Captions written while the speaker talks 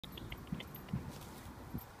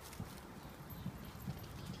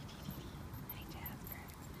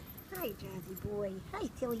Hi, Jazzy boy. Hi,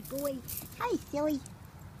 silly boy. Hi, silly.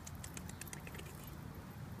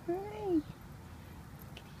 Hi.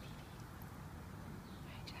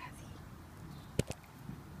 Hi, Jazzy.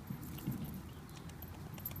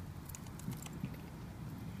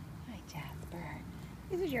 Hi, Jasper.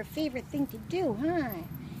 This is your favorite thing to do, huh?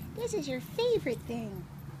 This is your favorite thing.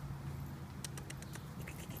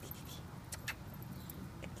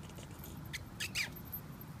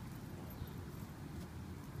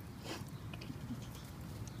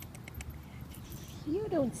 You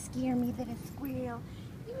don't scare me, little squirrel.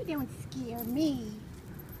 You don't scare me.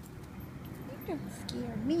 You don't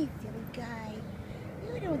scare me, silly guy.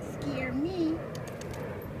 You don't scare me.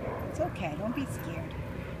 It's okay, don't be scared.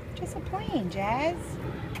 Just a plane, Jazz.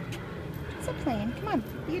 Just a plane. Come on,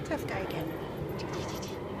 be a tough guy again.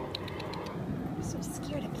 You're so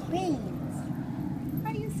scared of planes.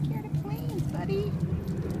 Why are you scared of planes, buddy?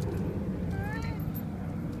 Huh?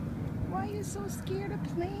 Why are you so scared of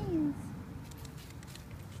planes?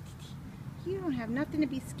 You don't have nothing to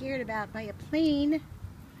be scared about by a plane.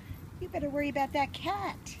 You better worry about that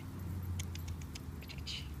cat.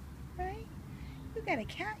 Right? You got a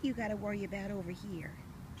cat you got to worry about over here.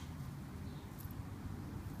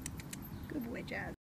 Good boy, Jazz.